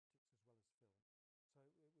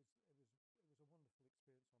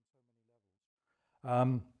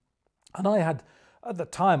And I had, at the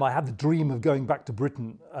time, I had the dream of going back to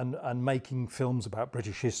Britain and making films about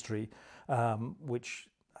British history, which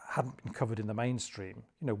hadn't been covered in the mainstream.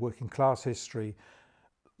 You know, working class history,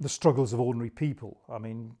 the struggles of ordinary people. I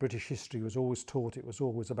mean, British history was always taught, it was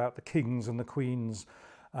always about the kings and the queens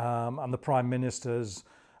and the prime ministers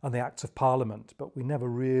and the acts of parliament, but we never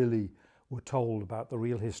really were told about the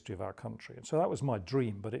real history of our country. And so that was my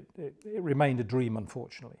dream, but it remained a dream,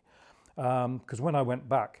 unfortunately. Because when I went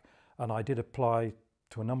back, and I did apply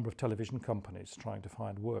to a number of television companies trying to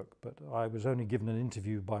find work, but I was only given an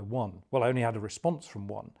interview by one. Well, I only had a response from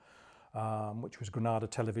one, which was Granada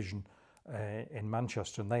Television in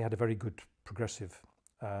Manchester, and they had a very good progressive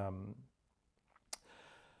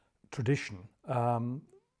tradition.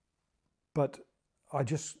 But I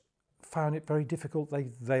just found it very difficult.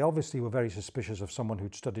 They obviously were very suspicious of someone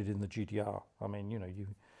who'd studied in the GDR. I mean, you know,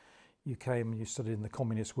 you came and you studied in the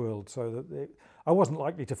communist world, so that I wasn't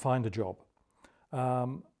likely to find a job.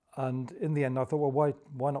 And in the end, I thought, well,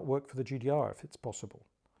 why not work for the GDR if it's possible?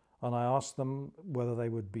 And I asked them whether they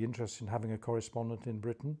would be interested in having a correspondent in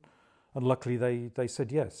Britain. And luckily, they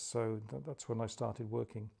said yes. So that's when I started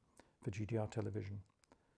working for GDR television.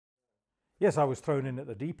 Yes, I was thrown in at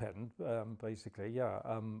the deep end, basically, yeah.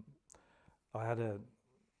 I had a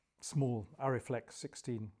small Arriflex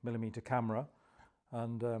 16mm camera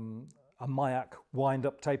and a Mayak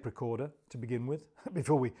wind-up tape recorder to begin with,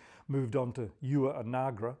 before we moved on to Ewa and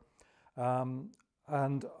Nagra.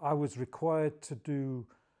 And I was required to do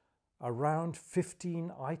around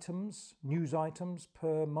 15 items, news items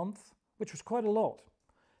per month, which was quite a lot.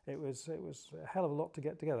 It was a hell of a lot to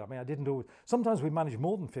get together. I mean, I didn't always, sometimes we managed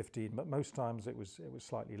more than 15, but most times it was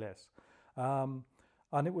slightly less. And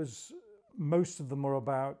it was, most of them were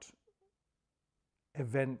about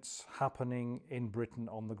events happening in Britain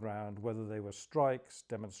on the ground, whether they were strikes,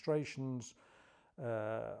 demonstrations,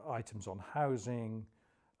 items on housing.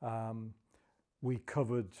 We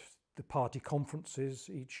covered the party conferences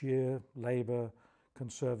each year, Labour,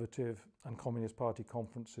 Conservative and Communist Party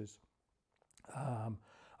conferences,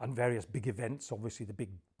 and various big events, obviously the big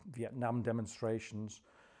Vietnam demonstrations.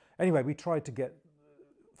 Anyway, we tried to get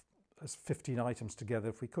 15 items together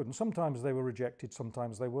if we could, and sometimes they were rejected,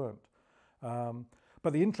 sometimes they weren't.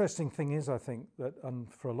 But the interesting thing is, I think, that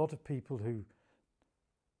for a lot of people who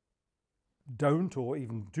don't or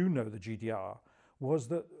even do know the GDR, was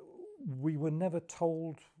that we were never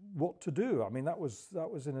told what to do. I mean, that was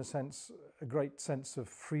in a sense a great sense of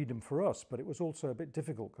freedom for us, but it was also a bit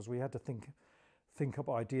difficult because we had to think up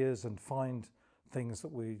ideas and find things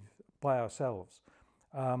that we by ourselves.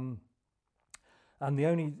 And the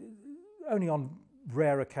only on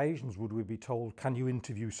rare occasions would we be told, can you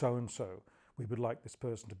interview so and so? We would like this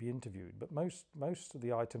person to be interviewed, but most of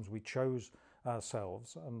the items we chose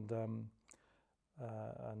ourselves, and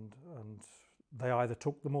they either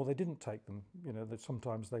took them or they didn't take them. You know, that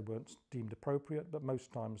sometimes they weren't deemed appropriate, but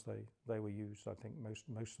most times they were used. I think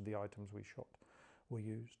most of the items we shot were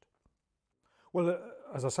used. Well,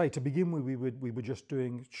 as I say, to begin with, we were just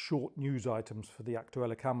doing short news items for the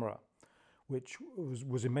Actuelle camera, which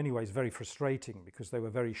was in many ways very frustrating because they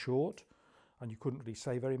were very short and you couldn't really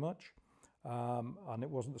say very much. And it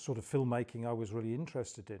wasn't the sort of filmmaking I was really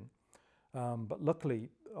interested in. But luckily,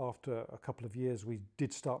 after a couple of years, we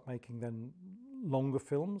did start making then longer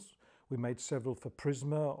films. We made several for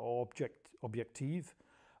Prisma or Objective,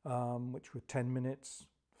 which were 10 minutes,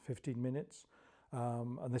 15 minutes.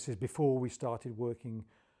 And this is before we started working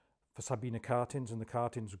for Sabine Kartins and the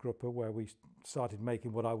Kartins Gruppe, where we started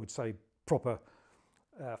making what I would say proper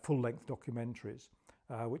full-length documentaries,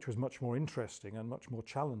 which was much more interesting and much more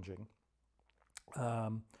challenging.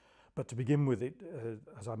 But to begin with,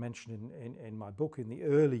 as I mentioned in my book, in the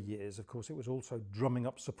early years, of course, it was also drumming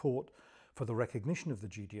up support for the recognition of the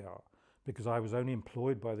GDR, because I was only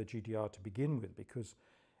employed by the GDR to begin with, because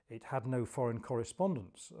it had no foreign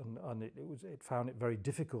correspondents, and it found it very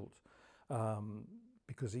difficult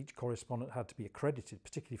because each correspondent had to be accredited,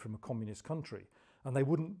 particularly from a communist country, and they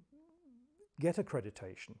wouldn't get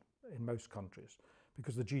accreditation in most countries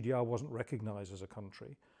because the GDR wasn't recognized as a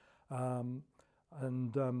country.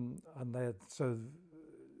 So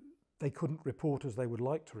they couldn't report as they would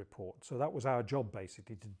like to report. So that was our job,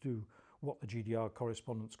 basically, to do what the GDR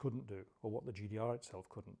correspondents couldn't do, or what the GDR itself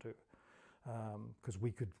couldn't do, because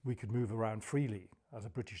we could move around freely as a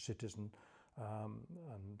British citizen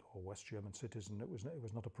or West German citizen. It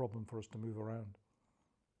was not a problem for us to move around.